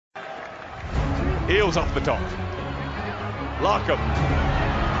Eales off the top. Larkham.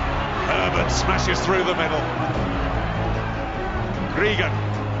 Herbert smashes through the middle. Gregan.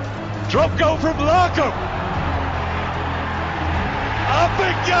 Drop goal from Larkham. Up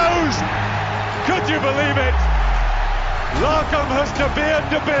it goes. Could you believe it? Larkham has De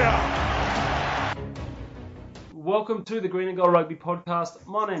Beer. Welcome to the Green and Gold Rugby Podcast.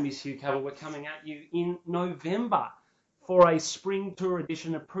 My name is Hugh Cavill. We're coming at you in November for a spring tour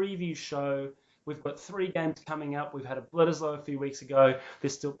edition, a preview show. We've got 3 games coming up. We've had a Bledisloe a few weeks ago.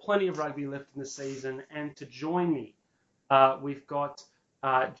 There's still plenty of rugby left in the season. And to join me, we've got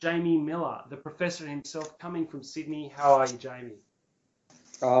Jamie Miller, the professor himself, coming from Sydney. How are you, Jamie?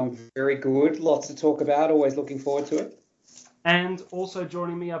 Very good. Lots to talk about. Always looking forward to it. And also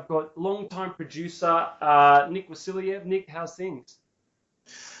joining me, I've got longtime producer Nick Vasiliev. Nick, how's things?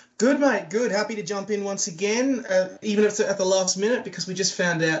 Good, mate. Good. Happy to jump in once again, even if it's at the last minute, because we just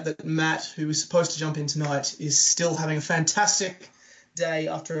found out that Matt, who was supposed to jump in tonight, is still having a fantastic day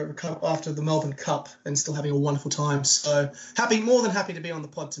after the Melbourne Cup and still having a wonderful time. So more than happy to be on the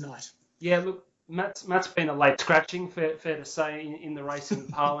pod tonight. Yeah, look, Matt's been a late scratching, fair to say, in the racing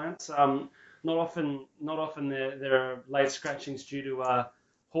parlance. Not often there are late scratchings due to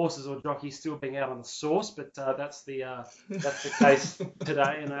horses or jockeys still being out on the source, but that's the case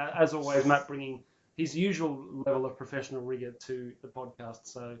today. And as always, Matt bringing his usual level of professional rigour to the podcast.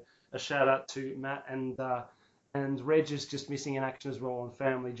 So a shout out to Matt, and Reg is just missing in action as well on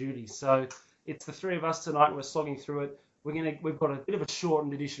family duties. So it's the 3 of us tonight. We're slogging through it. We've got a bit of a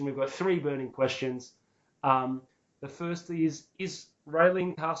shortened edition. We've got 3 burning questions. The first is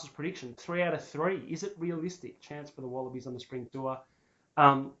Raelene Castle's prediction, 3 out of 3. Is it realistic chance for the Wallabies on the spring tour?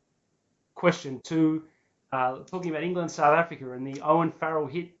 Question 2, talking about England, South Africa, and the Owen Farrell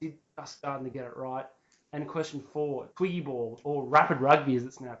hit, did us starting to get it right? And question 4, Twiggy Ball, or Rapid Rugby as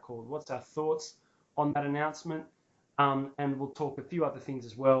it's now called. What's our thoughts on that announcement? And we'll talk a few other things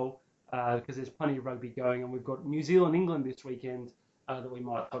as well, because there's plenty of rugby going, and we've got New Zealand, England this weekend that we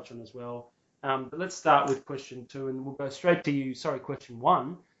might touch on as well. But let's start with question 2, and we'll go straight to you. Sorry, question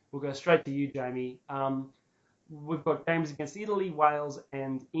 1. We'll go straight to you, Jamie. We've got games against Italy, Wales,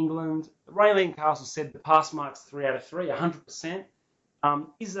 and England. Raelene Castle said the pass mark's 3 out of 3, 100%.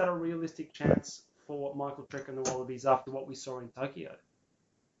 Is that a realistic chance for Michael Treac and the Wallabies after what we saw in Tokyo?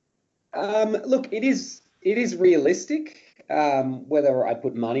 Look, it is realistic. Whether I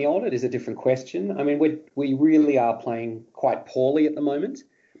put money on it is a different question. I mean, we really are playing quite poorly at the moment.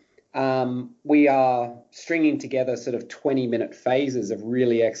 We are stringing together sort of 20-minute phases of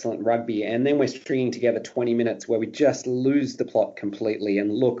really excellent rugby, and then we're stringing together 20 minutes where we just lose the plot completely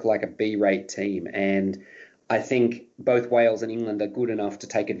and look like a B-rate team. And I think both Wales and England are good enough to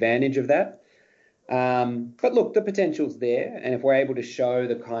take advantage of that. But look, the potential's there, and if we're able to show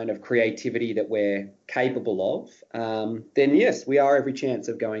the kind of creativity that we're capable of, then yes, we are every chance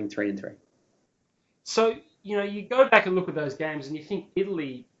of going 3-3. So, you go back and look at those games and you think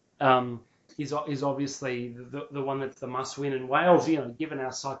Italy is obviously the one that's the must-win. And Wales, given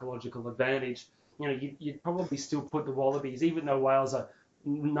our psychological advantage, you'd probably still put the Wallabies, even though Wales are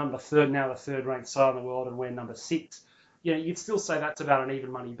number 3, now the 3rd-ranked side in the world, and we're number 6. You'd still say that's about an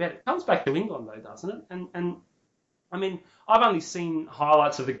even money bet. It comes back to England, though, doesn't it? And I mean, I've only seen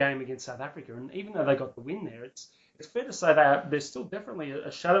highlights of the game against South Africa, and even though they got the win there, it's fair to say they're still definitely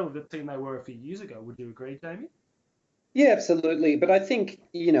a shadow of the team they were a few years ago. Would you agree, Jamie? Yeah, absolutely. But I think,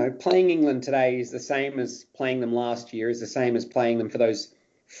 playing England today is the same as playing them last year, is the same as playing them for those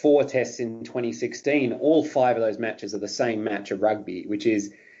 4 tests in 2016. All 5 of those matches are the same match of rugby, which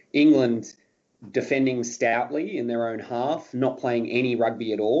is England defending stoutly in their own half, not playing any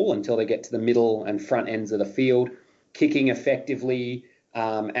rugby at all until they get to the middle and front ends of the field, kicking effectively,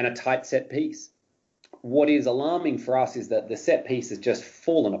 and a tight set piece. What is alarming for us is that the set piece has just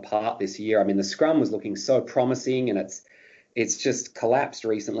fallen apart this year. I mean, the scrum was looking so promising, and it's just collapsed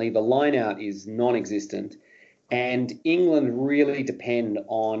recently. The line out is non-existent, and England really depend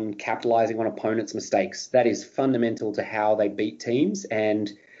on capitalising on opponents' mistakes. That is fundamental to how they beat teams.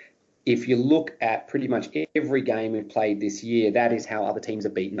 And if you look at pretty much every game we've played this year, that is how other teams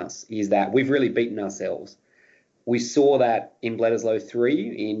have beaten us, is that we've really beaten ourselves. We saw that in Bledisloe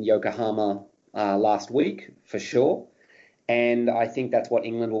 3 in Yokohama last week, for sure. And I think that's what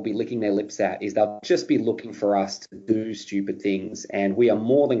England will be licking their lips at, is they'll just be looking for us to do stupid things. And we are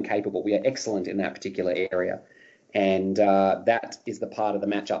more than capable. We are excellent in that particular area. And that is the part of the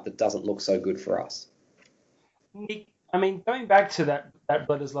matchup that doesn't look so good for us. Nick, I mean, going back to that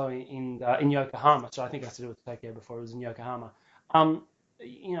Bledisloe in Yokohama, so I think it has to do with Tokyo before it was in Yokohama.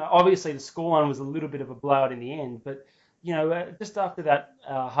 Obviously the scoreline was a little bit of a blowout in the end, but just after that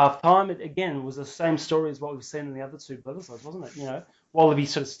half time, it again was the same story as what we've seen in the other two Bledisloes, wasn't it? Wallaby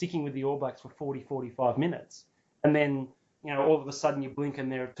sort of sticking with the All Blacks for 40, 45 minutes. And then, all of a sudden you blink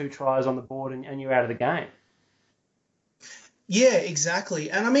and there are 2 tries on the board and you're out of the game. Yeah, exactly.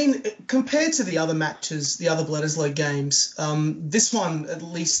 And I mean, compared to the other matches, the other Bledisloe games, this one, at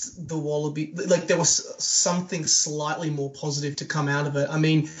least the Wallaby, there was something slightly more positive to come out of it. I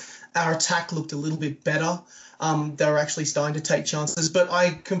mean, our attack looked a little bit better. They were actually starting to take chances, but I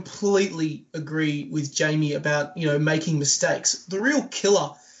completely agree with Jamie about, making mistakes. The real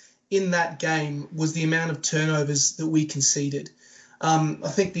killer in that game was the amount of turnovers that we conceded. I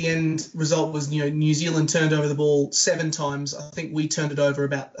think the end result was, New Zealand turned over the ball 7 times. I think we turned it over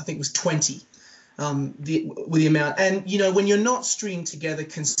it was 20 with the amount. And, when you're not stringing together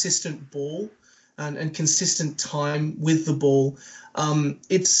consistent ball and consistent time with the ball,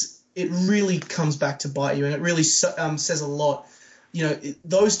 it really comes back to bite you, and it really says a lot.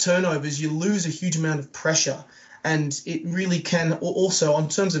 Those turnovers, you lose a huge amount of pressure, and it really can also, in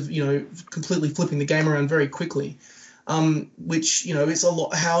terms of, completely flipping the game around very quickly, which, it's a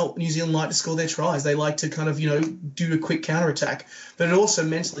lot how New Zealand like to score their tries. They like to kind of, do a quick counterattack, but it also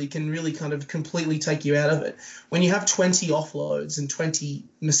mentally can really kind of completely take you out of it. When you have 20 offloads and 20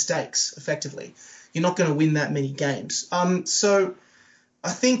 mistakes, effectively, you're not going to win that many games. So I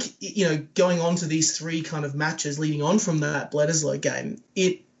think, going on to these 3 kind of matches leading on from that Bledisloe game,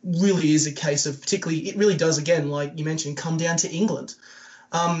 it really is a case of it really does, again, like you mentioned, come down to England.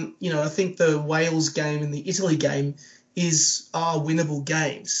 I think the Wales game and the Italy game are winnable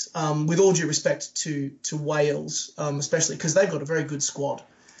games, with all due respect to Wales, especially because they've got a very good squad.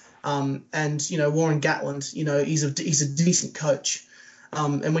 And, Warren Gatland, he's a decent coach.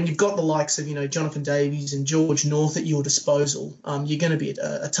 And when you've got the likes of, Jonathan Davies and George North at your disposal, you're going to be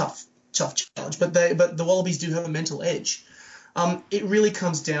a tough challenge. But the Wallabies do have a mental edge. It really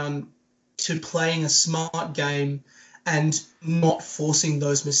comes down to playing a smart game and not forcing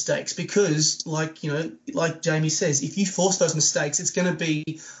those mistakes, because like Jamie says, if you force those mistakes, it's going to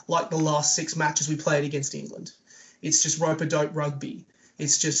be like the last 6 matches we played against England. It's just rope-a-dope rugby.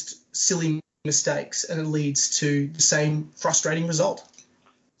 It's just silly mistakes, and it leads to the same frustrating result.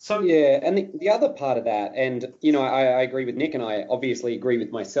 So yeah, and the other part of that, and I agree with Nick, and I obviously agree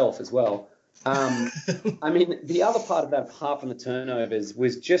with myself as well. I mean, the other part of that, apart from the turnovers,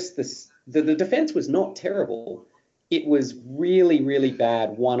 was just this: the defense was not terrible. It was really, really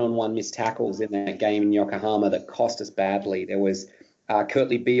bad one-on-one missed tackles in that game in Yokohama that cost us badly. There was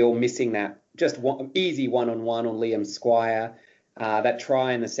Kurtley Beale missing that easy one-on-one on Liam Squire. That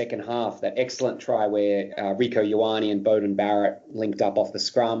try in the second half, that excellent try where Rico Ioane and Beauden Barrett linked up off the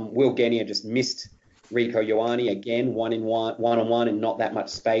scrum. Will Genia just missed Rico Ioane again, one-on-one and not that much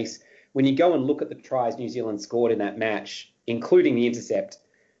space. When you go and look at the tries New Zealand scored in that match, including the intercept,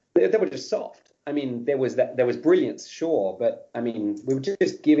 they were just soft. I mean, there was brilliance, sure, but I mean, we were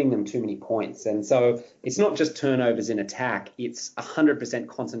just giving them too many points. And so it's not just turnovers in attack, it's 100%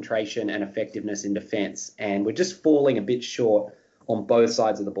 concentration and effectiveness in defence. And we're just falling a bit short on both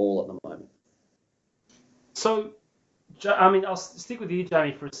sides of the ball at the moment. So, I mean, I'll stick with you,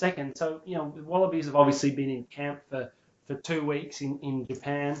 Jamie, for a second. So, the Wallabies have obviously been in camp for 2 weeks in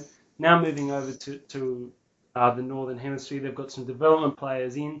Japan. Now moving over to the Northern Hemisphere, they've got some development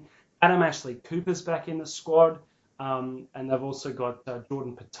players in. Adam Ashley Cooper's back in the squad, and they've also got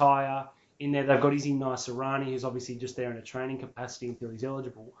Jordan Pataya in there. They've got Izzy Naisarani, who's obviously just there in a training capacity until he's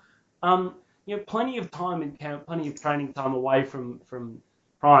eligible. Plenty of time in camp, plenty of training time away from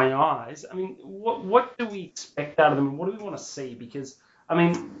prying eyes. I mean, what do we expect out of them, and what do we want to see? Because, I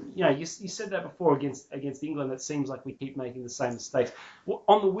mean, you said that before against England. It seems like we keep making the same mistakes.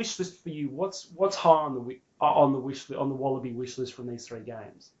 On the wish list for you, what's high on the wish on the Wallaby wish list from these 3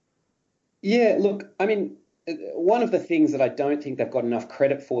 games? Yeah, look, I mean, one of the things that I don't think they've got enough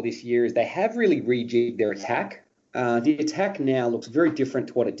credit for this year is they have really rejigged their attack. The attack now looks very different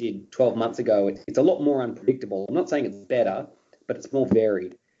to what it did 12 months ago. It's a lot more unpredictable. I'm not saying it's better, but it's more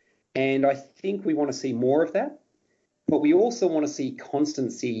varied. And I think we want to see more of that. But we also want to see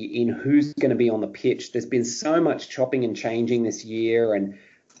constancy in who's going to be on the pitch. There's been so much chopping and changing this year, and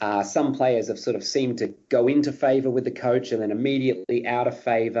some players have sort of seemed to go into favour with the coach and then immediately out of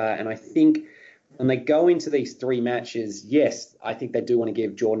favour. And I think when they go into these 3 matches, yes, I think they do want to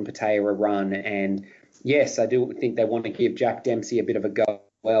give Jordan Pataya a run. And yes, I do think they want to give Jack Dempsey a bit of a go as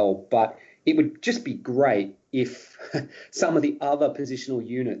well. But it would just be great if some of the other positional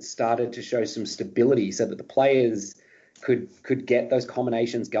units started to show some stability so that the players could get those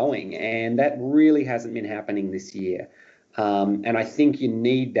combinations going. And that really hasn't been happening this year. And I think you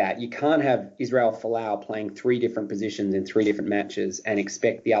need that. You can't have Israel Folau playing 3 different positions in 3 different matches and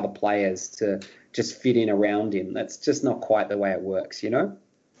expect the other players to just fit in around him. That's just not quite the way it works, you know?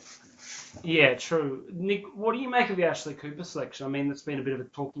 Yeah, true. Nick, what do you make of the Ashley Cooper selection? I mean, that's been a bit of a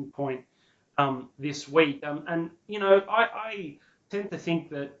talking point this week. And, you know, I tend to think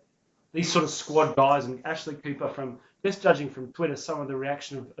that these sort of squad guys, and Ashley Cooper, from just judging from Twitter, some of the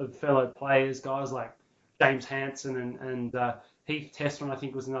reaction of fellow players, guys like James Hansen and Heath Testman, I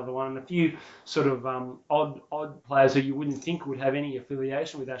think, was another one, and a few sort of odd players who you wouldn't think would have any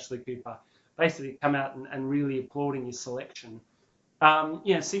affiliation with Ashley Cooper, basically come out and really applauding his selection.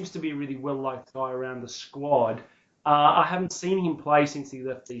 Seems to be a really well-liked guy around the squad. I haven't seen him play since he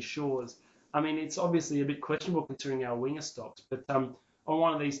left these shores. I mean, it's obviously a bit questionable considering our winger stocks, but on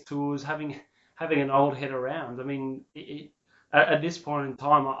one of these tours, having an old head around, I mean, at this point in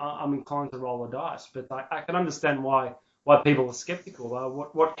time, I'm inclined to roll the dice, but I can understand why people are sceptical.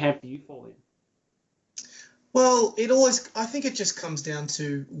 What camp do you fall in? Well, I think it just comes down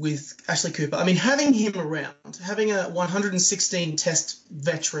to with Ashley Cooper. I mean, having him around, having a 116 test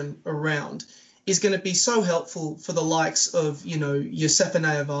veteran around is going to be so helpful for the likes of, you know, your Sefane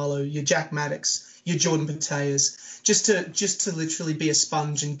Avalo, your Jack Maddox, your Jordan Pateas, just to literally be a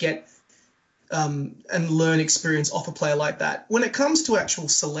sponge and get and learn experience off a player like that. When it comes to actual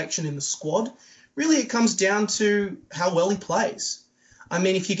selection in the squad, really it comes down to how well he plays. I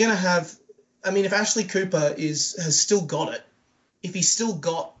mean, if Ashley Cooper has still got it, if he's still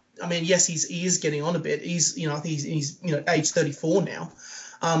got, I mean, yes, he is getting on a bit. He's, you know, I think he's age 34 now.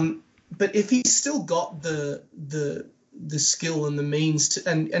 But if he's still got the skill and the means to,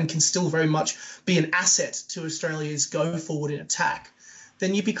 and can still very much be an asset to Australia's go forward in attack,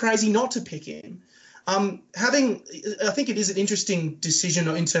 then you'd be crazy not to pick him. I think it is an interesting decision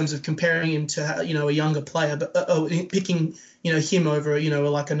in terms of comparing him to, you know, a younger player, but picking, you know, him over, you know,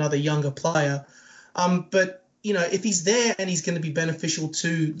 like another younger player. But, you know, if he's there and he's going to be beneficial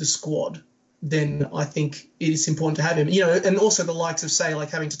to the squad, then I think it is important to have him. You know, and also the likes of, say, like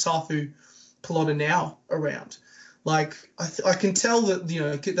having Tatafu Pelota now around. Like, I can tell that, you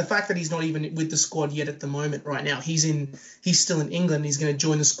know, the fact that he's not even with the squad yet at the moment right now, he's still in England, he's going to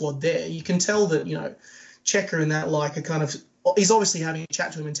join the squad there. You can tell that, you know, Checker and that like are kind of, he's obviously having a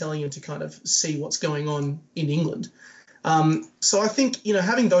chat to him and telling him to kind of see what's going on in England. So I think, you know,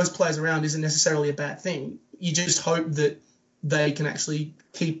 having those players around isn't necessarily a bad thing. You just hope that they can actually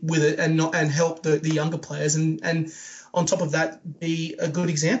keep with it and help the younger players and on top of that be a good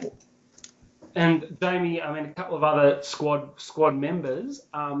example. And Jamie, I mean, a couple of other squad members.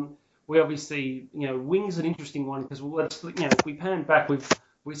 We obviously, you know, wing's an interesting one because if we pan back,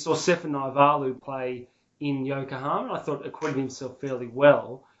 we saw Sefane Ivalu play in Yokohama. I thought acquitted himself fairly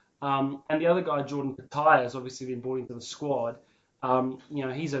well. And the other guy, Jordan Pattaya, has obviously been brought into the squad. You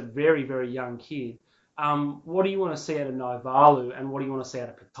know, he's a very, very young kid. What do you want to see out of Naivalu, and what do you want to see out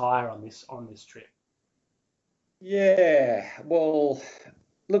of Pattaya on this trip? Yeah, well,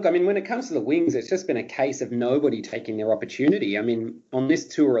 look, I mean, when it comes to the wings, it's just been a case of nobody taking their opportunity. I mean, on this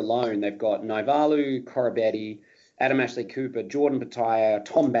tour alone, they've got Naivalu, Koroibete, Adam Ashley Cooper, Jordan Pattaya,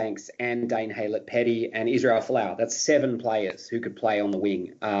 Tom Banks, and Dane Haylett-Petty, and Israel Folau. That's 7 players who could play on the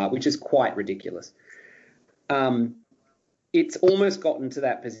wing, which is quite ridiculous. It's almost gotten to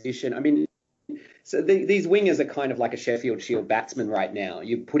that position. I mean, so these wingers are kind of like a Sheffield Shield batsman right now.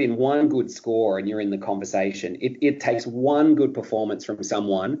 You put in one good score and you're in the conversation. It takes one good performance from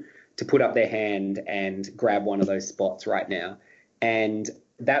someone to put up their hand and grab one of those spots right now. And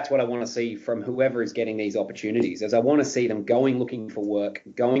that's what I want to see from whoever is getting these opportunities, is I want to see them going looking for work,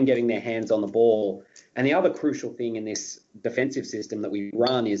 getting their hands on the ball. And the other crucial thing in this defensive system that we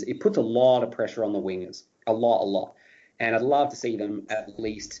run is it puts a lot of pressure on the wingers, a lot. And I'd love to see them at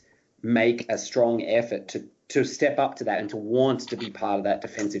least make a strong effort to step up to that and to want to be part of that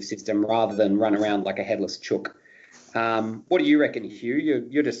defensive system rather than run around like a headless chook. What do you reckon, Hugh?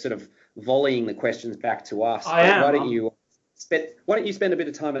 You're just sort of volleying the questions back to us. I am. Why don't you spend a bit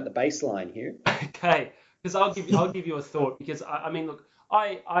of time at the baseline, Hugh? Okay, because I'll give you a thought, because I mean, look,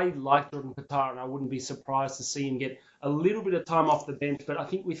 I like Jordan Pattaya and I wouldn't be surprised to see him get a little bit of time off the bench, but I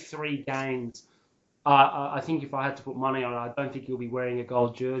think with 3 games, I think if I had to put money on it, I don't think he'll be wearing a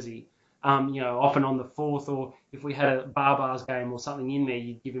gold jersey. Often on the 4th, or if we had a Barbars game or something in there,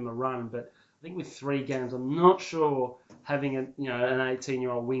 you'd give him a run. But I think with 3 games, I'm not sure having an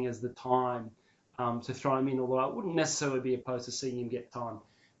 18-year-old wing as the time to throw him in, although I wouldn't necessarily be opposed to seeing him get time.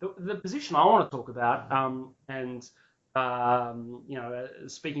 The position I want to talk about, and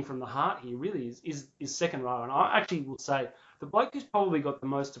speaking from the heart here, really is second row. And I actually will say the bloke who's probably got the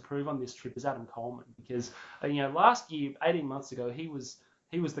most to prove on this trip is Adam Coleman, because last year, 18 months ago, he was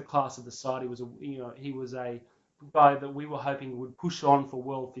the class of the side. He was a guy that we were hoping would push on for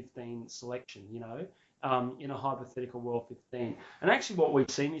World 15 selection. In a hypothetical World 15. And actually, what we've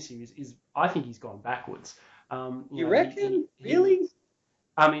seen this year is I think he's gone backwards. You reckon? Really?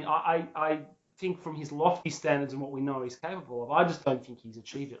 I mean, I think from his lofty standards and what we know he's capable of, I just don't think he's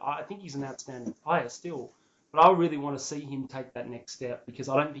achieved it. I think he's an outstanding player still, but I really want to see him take that next step, because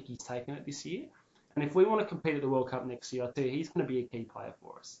I don't think he's taken it this year. And if we want to compete at the World Cup next year, I tell you, he's going to be a key player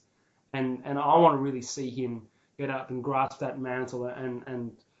for us. And I want to really see him get up and grasp that mantle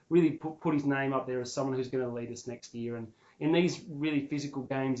and really put his name up there as someone who's going to lead us next year. And in these really physical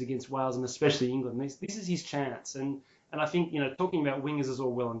games against Wales and especially England, this is his chance. And I think, talking about wingers is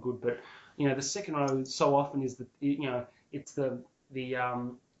all well and good, but the second row so often is it's the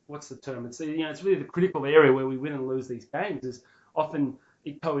what's the term? It's it's really the critical area where we win and lose these games. Is often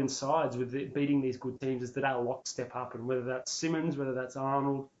it coincides with beating these good teams, is that our locks step up, and whether that's Simmons, whether that's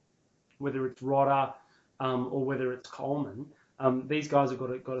Arnold, whether it's Rodder, or whether it's Coleman, these guys have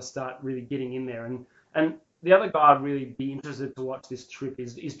got to start really getting in there. And the other guy I'd really be interested to watch this trip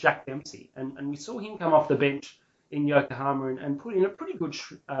is Jack Dempsey, and we saw him come off the bench in Yokohama and put in a pretty good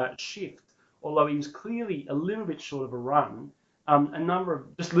shift, although he was clearly a little bit short of a run. A number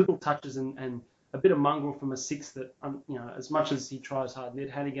of just little touches and a bit of mongrel from a six that, as much as he tries hard, Ned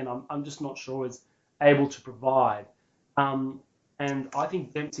Hannigan, I'm just not sure is able to provide. And I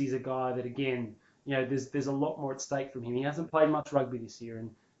think Dempsey's a guy that, again, there's a lot more at stake from him. He hasn't played much rugby this year,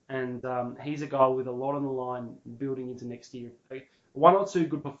 and he's a guy with a lot on the line building into next year. One or two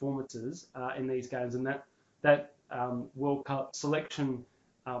good performances in these games, and that World Cup selection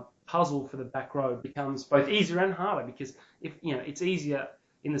puzzle for the back row becomes both easier and harder, because if it's easier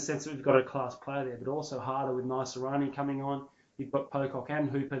in the sense that we've got a class player there, but also harder with Naisarani coming on. You've got Pocock and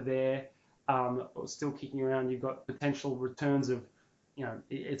Hooper there, still kicking around. You've got potential returns of,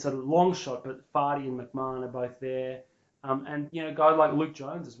 it's a long shot, but Fardy and McMahon are both there. And, guys like Luke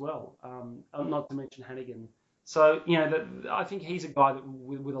Jones as well, not to mention Hannigan. So, I think he's a guy that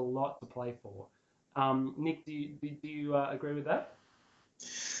with a lot to play for. Nick, do you agree with that?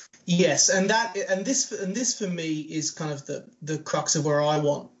 Yes, and this for me is kind of the crux of where I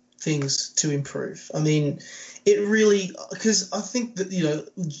want things to improve. I mean, it really, because I think that,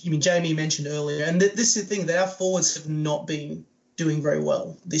 Jamie mentioned earlier, and this is the thing, that our forwards have not been doing very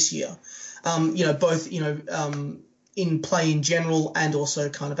well this year. Both in play in general and also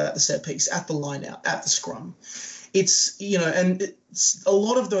kind of at the set piece, at the line out, at the scrum. It's, and it's a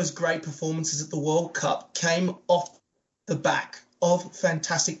lot of those great performances at the World Cup came off the back of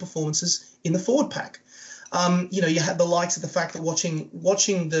fantastic performances in the forward pack. You had the likes of the fact that watching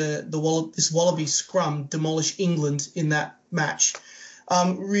this Wallaby scrum demolish England in that match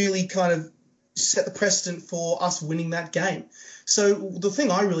really kind of set the precedent for us winning that game. So the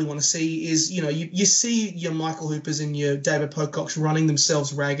thing I really want to see is, you see your Michael Hoopers and your David Pococks running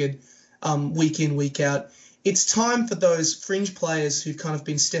themselves ragged week in, week out. It's time for those fringe players who've kind of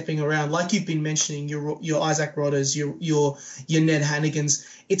been stepping around, like you've been mentioning, your Isaac Rodders, your Ned Hannigans.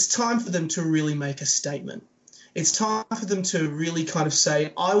 It's time for them to really make a statement. It's time for them to really kind of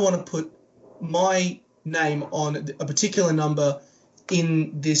say, I want to put my name on a particular number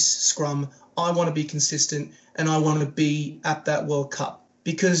in this scrum. I want to be consistent, and I want to be at that World Cup.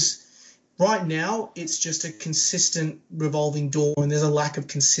 Because right now, it's just a consistent revolving door, and there's a lack of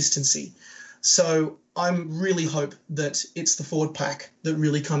consistency. So I'm really hope that it's the forward pack that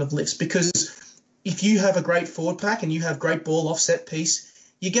really kind of lifts, because if you have a great forward pack and you have great ball offset piece,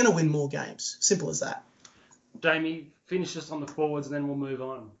 you're going to win more games. Simple as that. Jamie, finish us on the forwards and then we'll move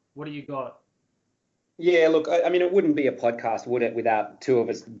on. What do you got? Yeah, look, I mean, it wouldn't be a podcast, would it, without two of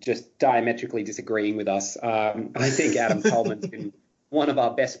us just diametrically disagreeing with us. I think Adam Coleman's been one of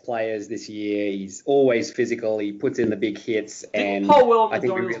our best players this year. He's always physical. He puts in the big hits. And Paul well in the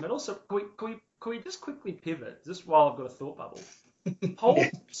Donnells medal. So can we just quickly pivot, just while I've got a thought bubble? Paul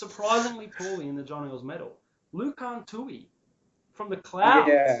surprisingly poorly in the John Eales medal. Lucan Tui from the Clouds.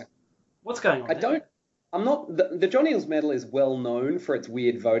 Yeah. What's going on? The John Eales medal is well known for its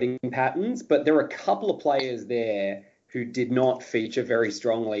weird voting patterns, but there are a couple of players there who did not feature very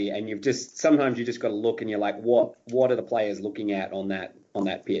strongly, and sometimes you just got to look and you're like, what are the players looking at on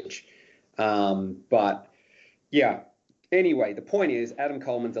that pitch? But yeah. Anyway, the point is, Adam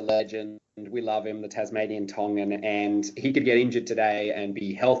Coleman's a legend. We love him, the Tasmanian Tongan, and he could get injured today and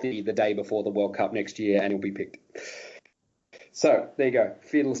be healthy the day before the World Cup next year, and he'll be picked. So there you go,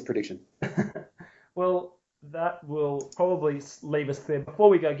 fearless prediction. Well, that will probably leave us there. Before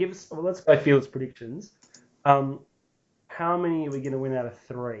we go, let's go Field's predictions. How many are we going to win out of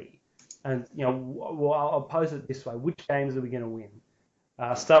 3? And, well, I'll pose it this way. Which games are we going to win?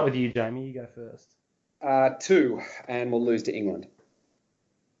 Start with you, Jamie. You go first. 2, and we'll lose to England.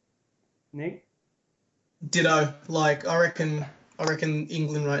 Nick? Ditto. I reckon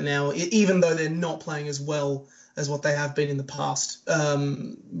England right now, even though they're not playing as well as what they have been in the past,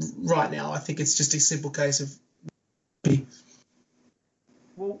 right now, I think it's just a simple case of.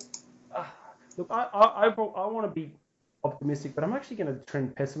 Well, look, I want to be optimistic, but I'm actually going to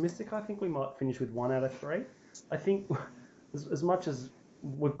trend pessimistic. I think we might finish with 1 out of 3. I think as much as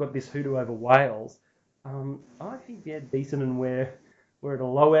we've got this hoodoo over Wales, I think they're decent, and we're at a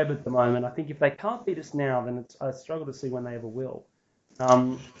low ebb at the moment. I think if they can't beat us now, then I struggle to see when they ever will.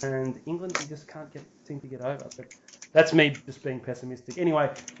 And England, we just can't seem to get over. But that's me just being pessimistic. Anyway,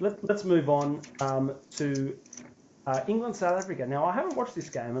 let's move on to England, South Africa. Now, I haven't watched this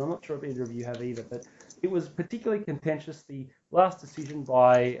game, and I'm not sure if either of you have either, but it was particularly contentious, the last decision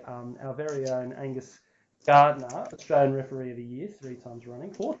by our very own Angus Gardner, Australian Referee of the Year, 4 times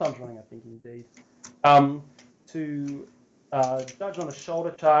running, I think, indeed, to judge on a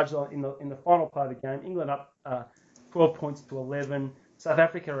shoulder charge in the final part of the game. England up 12 points to 11. South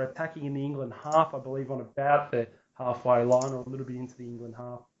Africa are attacking in the England half, I believe, on about the halfway line or a little bit into the England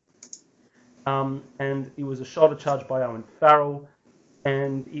half. And it was a shoulder charge by Owen Farrell,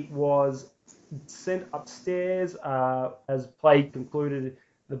 and it was sent upstairs as play concluded.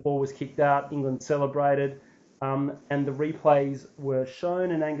 The ball was kicked out. England celebrated, and the replays were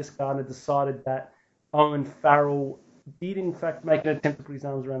shown, and Angus Gardner decided that Owen Farrell did in fact make an attempt to put his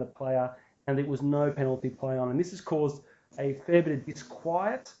arms around the player, and there was no penalty play on. And this has caused a fair bit of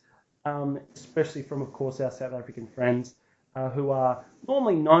disquiet, especially from, of course, our South African friends, who are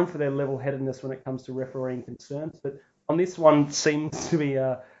normally known for their level-headedness when it comes to refereeing concerns. But on this one, seems to be,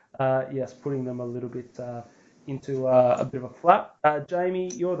 putting them a little bit into a bit of a flap.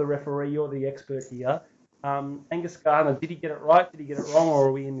 Jamie, you're the referee, you're the expert here. Angus Gardner, did he get it right? Did he get it wrong? Or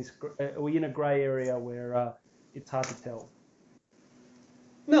are we in a grey area where it's hard to tell?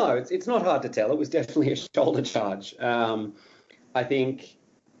 No, it's not hard to tell. It was definitely a shoulder charge. I think,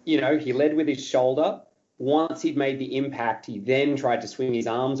 he led with his shoulder. Once he'd made the impact, he then tried to swing his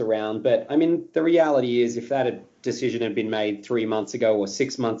arms around. But, the reality is if that decision had been made 3 months ago or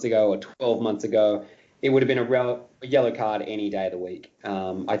 6 months ago or 12 months ago, it would have been a yellow card any day of the week.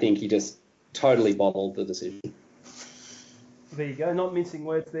 I think he just totally bottled the decision. There you go. Not mincing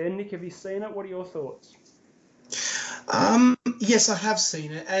words there. Nick, have you seen it? What are your thoughts? Yes, I have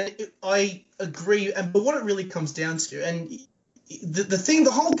seen it, and I agree. But what it really comes down to, and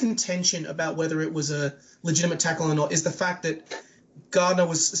the whole contention about whether it was a legitimate tackle or not, is the fact that Gardner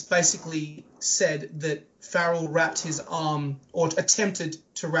was basically said that Farrell wrapped his arm or attempted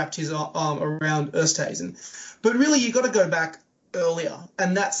to wrap his arm around Oosthuizen. But really, you got to go back earlier,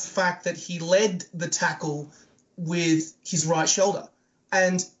 and that's the fact that he led the tackle with his right shoulder,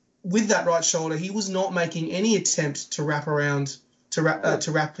 and with that right shoulder, he was not making any attempt to wrap his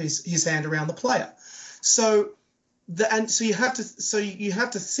hand around the player. So you have to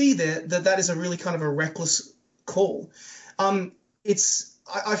see there that is a really kind of a reckless call. I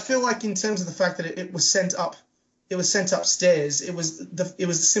feel like in terms of the fact that it was sent upstairs, it was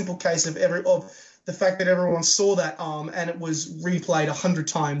the simple case of the fact that everyone saw that arm and it was replayed 100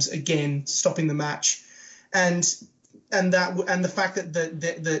 times again, stopping the match, and the fact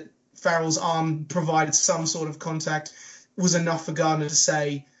that Farrell's arm provided some sort of contact was enough for Gardner to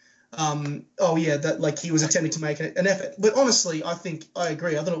say, that he was attempting to make an effort. But honestly, I think I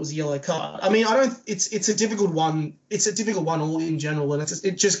agree. I thought it was a yellow card. It's a difficult one. It's a difficult one all in general, and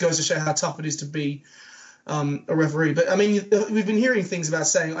it just goes to show how tough it is to be a referee. But we've been hearing things about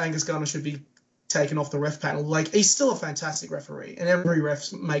saying Angus Gardner should be taken off the ref panel. He's still a fantastic referee, and every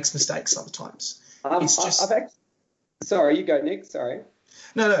ref makes mistakes sometimes. Sorry, you go, Nick. Sorry.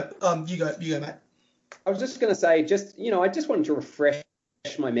 No, you go, mate. I was just going to say, I just wanted to refresh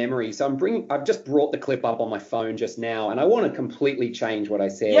my memory. So I've just brought the clip up on my phone just now, and I want to completely change what I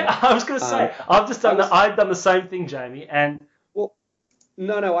said. Yeah, I was going to say, I've done the same thing, Jamie, and... Well,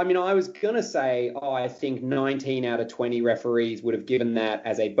 no, I was going to say, I think 19 out of 20 referees would have given that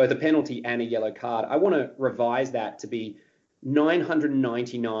as both a penalty and a yellow card. I want to revise that to be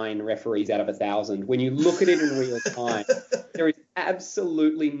 999 referees out of 1,000. When you look at it in real time, there is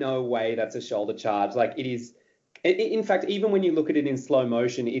absolutely no way that's a shoulder charge. It is, in fact, even when you look at it in slow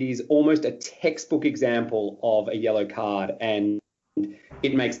motion, it is almost a textbook example of a yellow card. And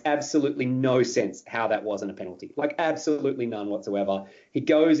it makes absolutely no sense how that wasn't a penalty. Like, absolutely none whatsoever. He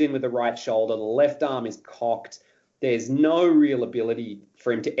goes in with the right shoulder. The left arm is cocked. There's no real ability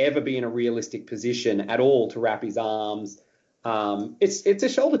for him to ever be in a realistic position at all to wrap his arms. It's a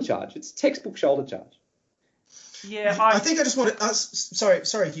shoulder charge. It's textbook shoulder charge. Yeah, I think I just want to.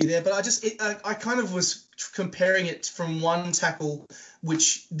 Sorry, Hugh, there, but I kind of was comparing it from one tackle,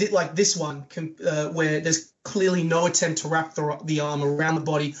 which like this one, where there's clearly no attempt to wrap the arm around the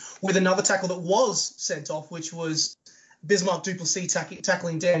body, with another tackle that was sent off, which was Bismarck Duplessis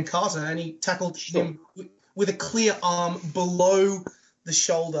tackling Dan Carter, and he tackled him with a clear arm below the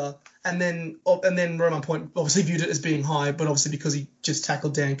shoulder, and then Roman Point obviously viewed it as being high, but obviously because he just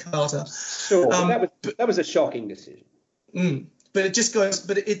tackled Dan Carter. Sure, that was a shocking decision. But it just goes.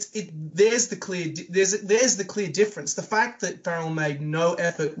 But there's the clear difference. The fact that Farrell made no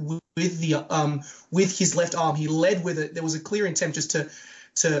effort with his left arm, he led with it. There was a clear intent just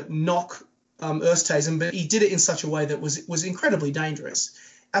to knock Oosthuizen, but he did it in such a way that was incredibly dangerous.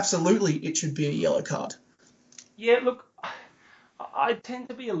 Absolutely, it should be a yellow card. Yeah, look, I tend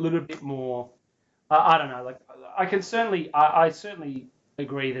to be a little bit more. I don't know. Like, I certainly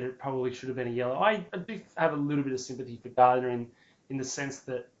agree that it probably should have been a yellow. I do have a little bit of sympathy for Gardner in the sense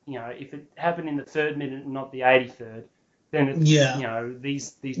that, you know, if it happened in the 3rd minute and not the 83rd, then it's, you know,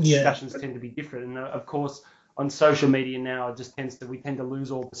 these discussions tend to be different. And of course, on social media now, it just we tend to lose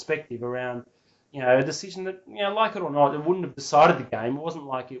all perspective around, you know, a decision that, you know, like it or not, it wouldn't have decided the game. It wasn't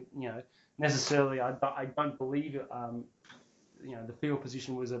like it, you know, necessarily. I don't believe it. You know, the field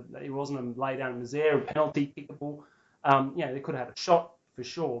position it wasn't a lay down misère, a penalty kickable. You know, they could have had a shot for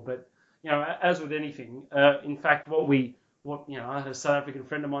sure, but, you know, as with anything, in fact, you know, I had a South African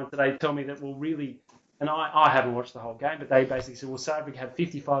friend of mine today tell me that, well, really, and I haven't watched the whole game, but they basically said, well, South Africa had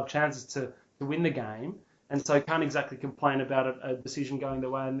 55 chances to win the game, and so can't exactly complain about a decision going the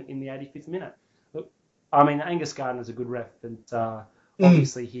way in the 85th minute. Look, I mean, Angus Gardner's a good ref, and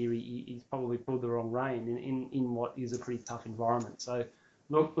obviously here he's probably pulled the wrong rein in what is a pretty tough environment. So,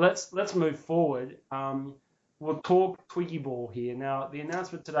 look, let's move forward. We'll talk Twiggy Ball here. Now, the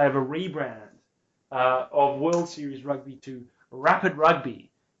announcement today of a rebrand of World Series Rugby to Rapid Rugby.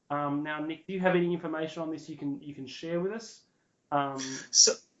 Now, Nick, do you have any information on this you can share with us?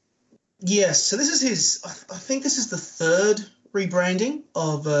 So this is I think this is the 3rd rebranding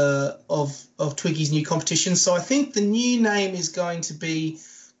of Twiggy's new competition. So I think the new name is going to be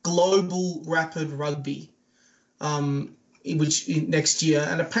Global Rapid Rugby, which next year.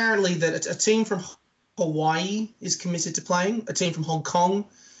 And apparently that a team from Hawaii is committed to playing. A team from Hong Kong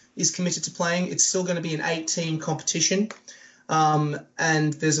is committed to playing. It's still going to be an 8-team competition.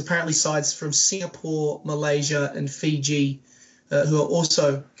 And there's apparently sides from Singapore, Malaysia, and Fiji who are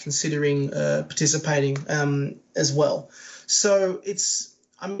also considering participating as well. So it's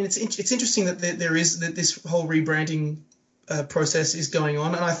interesting that that this whole rebranding process is going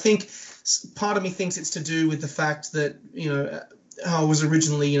on, and I think part of me thinks it's to do with the fact that, you know, how it was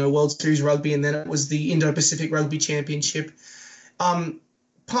originally, you know, World Series Rugby, and then it was the Indo-Pacific Rugby Championship.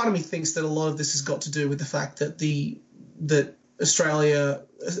 Part of me thinks that a lot of this has got to do with the fact that the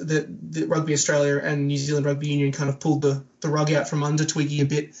Rugby Australia and New Zealand Rugby Union kind of pulled the rug out from under Twiggy a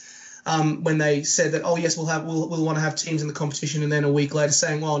bit when they said that, oh yes, we'll want to have teams in the competition, and then a week later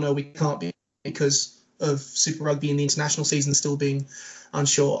saying, well, no, we can't be because of Super Rugby and the international season still being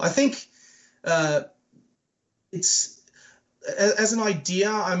unsure. I think it's as an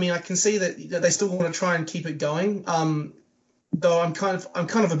idea. I mean, I can see that they still want to try and keep it going. Though I'm kind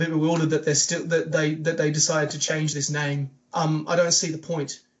of a bit bewildered that they decided to change this name. I don't see the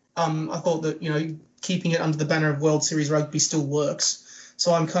point. I thought that, you know, keeping it under the banner of World Series Rugby still works.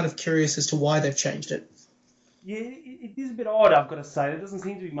 So I'm kind of curious as to why they've changed it. Yeah, it is a bit odd, I've got to say. There doesn't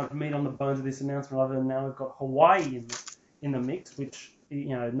seem to be much meat on the bones of this announcement, other than now we've got Hawaii in the mix, which, you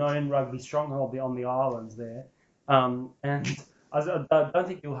know, not in rugby stronghold on the islands there. And I don't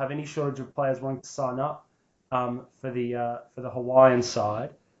think you'll have any shortage of players wanting to sign up for the Hawaiian side.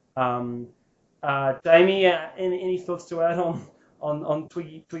 Jamie, any thoughts to add on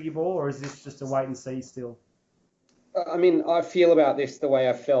Twiggy Ball, or is this just a wait and see still? I mean, I feel about this the way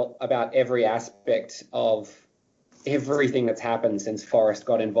I felt about every aspect of everything that's happened since Forrest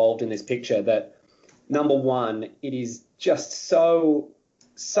got involved in this picture. That, number one, it is just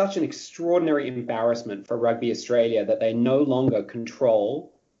such an extraordinary embarrassment for Rugby Australia that they no longer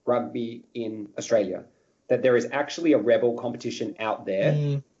control rugby in Australia, that there is actually a rebel competition out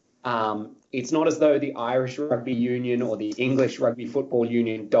there. It's not as though the Irish Rugby Union or the English Rugby Football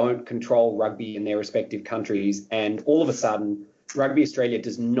Union don't control rugby in their respective countries, and all of a sudden Rugby Australia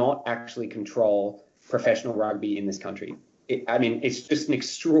does not actually control professional rugby in this country. it's just an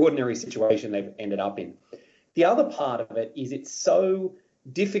extraordinary situation they've ended up in. The other part of it is it's so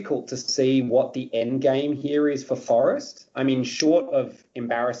difficult to see what the end game here is for Forest. I mean, short of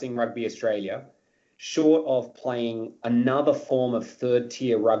embarrassing Rugby Australia, short of playing another form of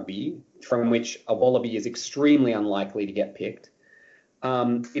third-tier rugby from which a Wallaby is extremely unlikely to get picked,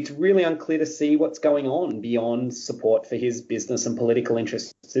 it's really unclear to see what's going on beyond support for his business and political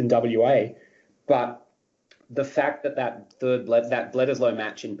interests in WA. But the fact that Bledisloe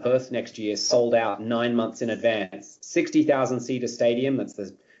match in Perth next year sold out 9 months in advance, 60,000-seater stadium, that's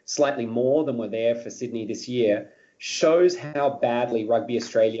slightly more than were there for Sydney this year, shows how badly Rugby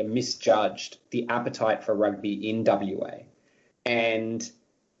Australia misjudged the appetite for rugby in WA. And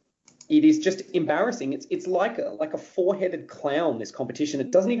it is just embarrassing. It's like a four-headed clown, this competition.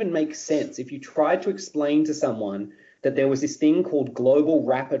 It doesn't even make sense. If you tried to explain to someone that there was this thing called Global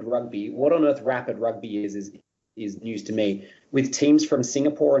Rapid Rugby, what on earth Rapid Rugby is news to me, with teams from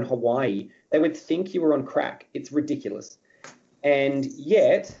Singapore and Hawaii, they would think you were on crack. It's ridiculous. And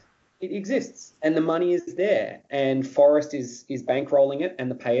yet it exists and the money is there and Forest is bankrolling it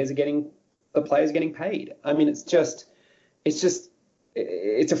and the players are getting paid. I mean, it's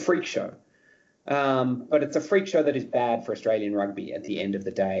a freak show. But it's a freak show that is bad for Australian rugby at the end of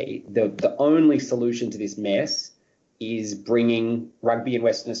the day. The only solution to this mess is bringing rugby in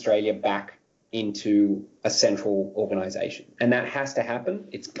Western Australia back into a central organisation. And that has to happen.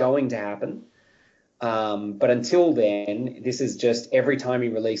 It's going to happen. But until then, this is just every time he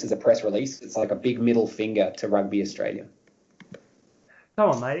releases a press release, it's like a big middle finger to Rugby Australia.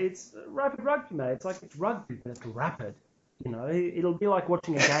 Come on, mate. It's rapid rugby, mate. It's like it's rugby, but it's rapid. You know, it'll be like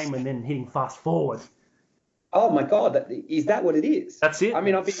watching a game and then hitting fast forward. Oh my God, is that what it is? That's it. I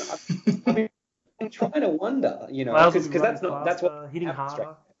mean, I've been trying to wonder, you know, because that's what hitting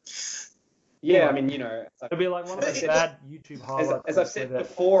harder. Yeah, I mean, you know, it'll be like one of those bad YouTube highlights. As I've said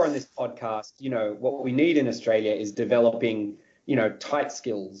before on this podcast, you know, what we need in Australia is developing, you know, tight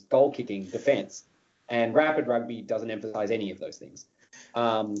skills, goal kicking, defence, and rapid rugby doesn't emphasise any of those things.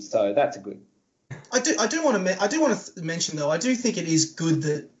 So that's a good. I do want to mention though. I do think it is good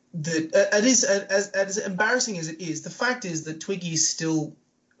that it is as embarrassing as it is. The fact is that Twiggy is still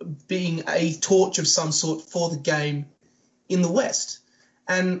being a torch of some sort for the game in the West,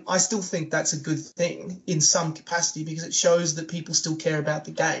 and I still think that's a good thing in some capacity because it shows that people still care about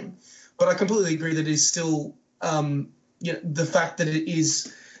the game. But I completely agree that it is still, the fact that it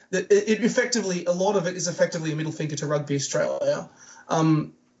is that it effectively a lot of it is effectively a middle finger to Rugby Australia.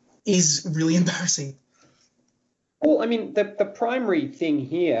 Is really embarrassing. Well, I mean, the primary thing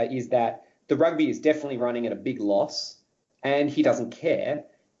here is that the rugby is definitely running at a big loss and he doesn't care.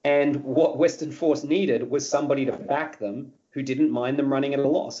 And what Western Force needed was somebody to back them who didn't mind them running at a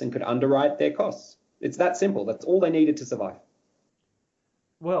loss and could underwrite their costs. It's that simple. That's all they needed to survive.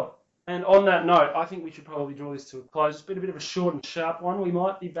 Well, and on that note, I think we should probably draw this to a close. It's been a bit of a short and sharp one. We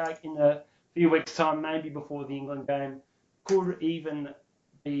might be back in a few weeks' time, maybe before the England game. Could even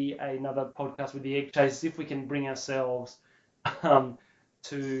be another podcast with the Egg Chasers if we can bring ourselves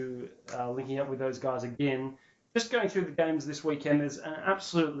to linking up with those guys again. Just going through the games this weekend, there's an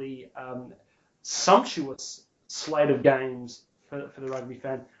absolutely sumptuous slate of games for the rugby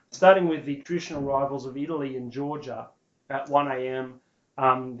fan, starting with the traditional rivals of Italy and Georgia at 1 a.m.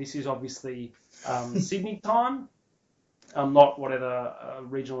 This is obviously Sydney time, not whatever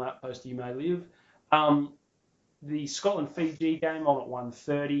regional outpost you may live. The Scotland-Fiji game on at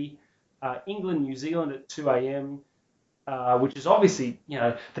 1:30, England-New Zealand at 2 a.m., which is obviously, you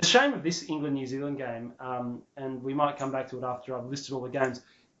know, the shame of this England-New Zealand game, and we might come back to it after I've listed all the games,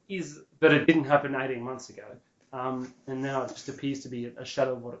 is that it didn't happen 18 months ago, and now it just appears to be a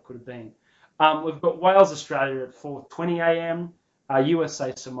shadow of what it could have been. We've got Wales-Australia at 4:20 a.m.,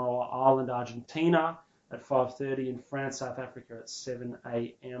 USA-Samoa, Ireland-Argentina at 5:30, and France-South Africa at 7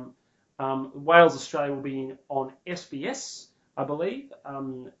 a.m., Wales-Australia will be on SBS, I believe,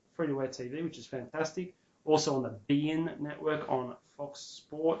 free-to-air TV, which is fantastic. Also on the beIN network on Fox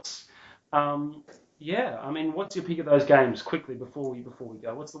Sports. I mean, what's your pick of those games quickly before we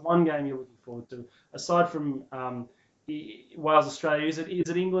go? What's the one game you're looking forward to aside from Wales-Australia? Is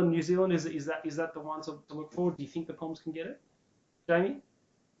it England, New Zealand? Is that the one to look forward? Do you think the Poms can get it, Jamie?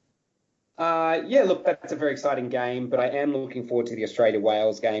 Look, that's a very exciting game, but I am looking forward to the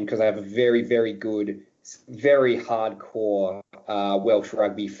Australia-Wales game because I have a very, very good, very hardcore Welsh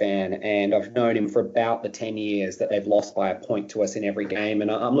rugby fan, and I've known him for about the 10 years that they've lost by a point to us in every game,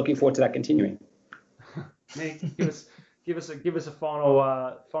 and I'm looking forward to that continuing. Nick, give us a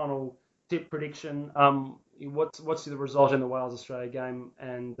final tip prediction. What's the result in the Wales-Australia game,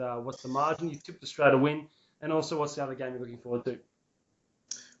 and what's the margin? You tipped Australia to win. And also, what's the other game you're looking forward to?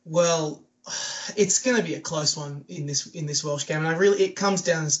 Well, it's going to be a close one in this Welsh game, and it comes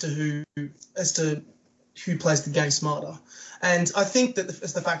down as to who plays the game smarter. And I think that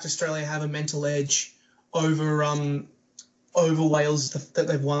the fact Australia have a mental edge over Wales that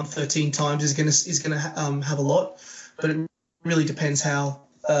they've won 13 times is going to have a lot, but it really depends how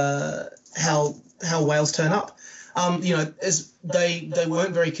Wales turn up. As they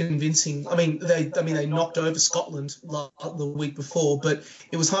weren't very convincing. They knocked over Scotland the week before, but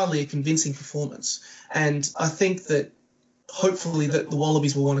it was hardly a convincing performance. And I think that hopefully that the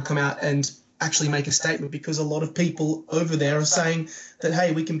Wallabies will want to come out and actually make a statement, because a lot of people over there are saying that,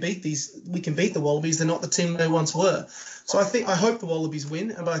 hey, we can beat the Wallabies. They're not the team they once were. So I hope the Wallabies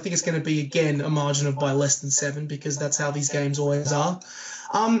win, but I think it's going to be again a margin of by less than 7, because that's how these games always are.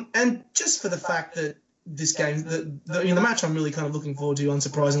 And just for the fact that this game, the match I'm really kind of looking forward to,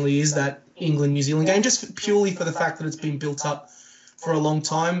 unsurprisingly, is that England-New Zealand game, just purely for the fact that it's been built up for a long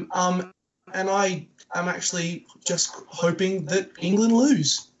time. And I am actually just hoping that England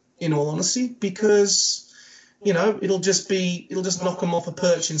lose, in all honesty, because it'll just knock them off a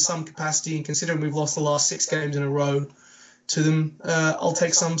perch in some capacity. And considering we've lost the last 6 games in a row to them, I'll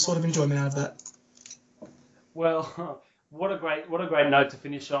take some sort of enjoyment out of that. Well, what a great note to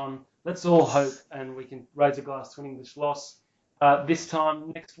finish on. Let's all hope, and we can raise a glass to an English loss this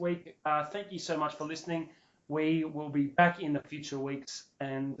time next week. Thank you so much for listening. We will be back in the future weeks,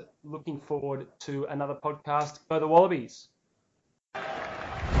 and looking forward to another podcast. Go the Wallabies.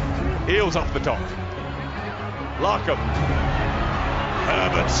 Eels off the top. Larkham.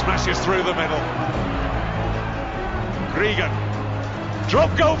 Herbert smashes through the middle. Gregan.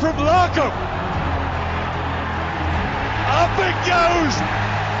 Drop goal from Larkham. Up it goes.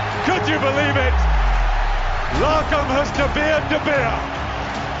 Could you believe it? Larkham has De Beer.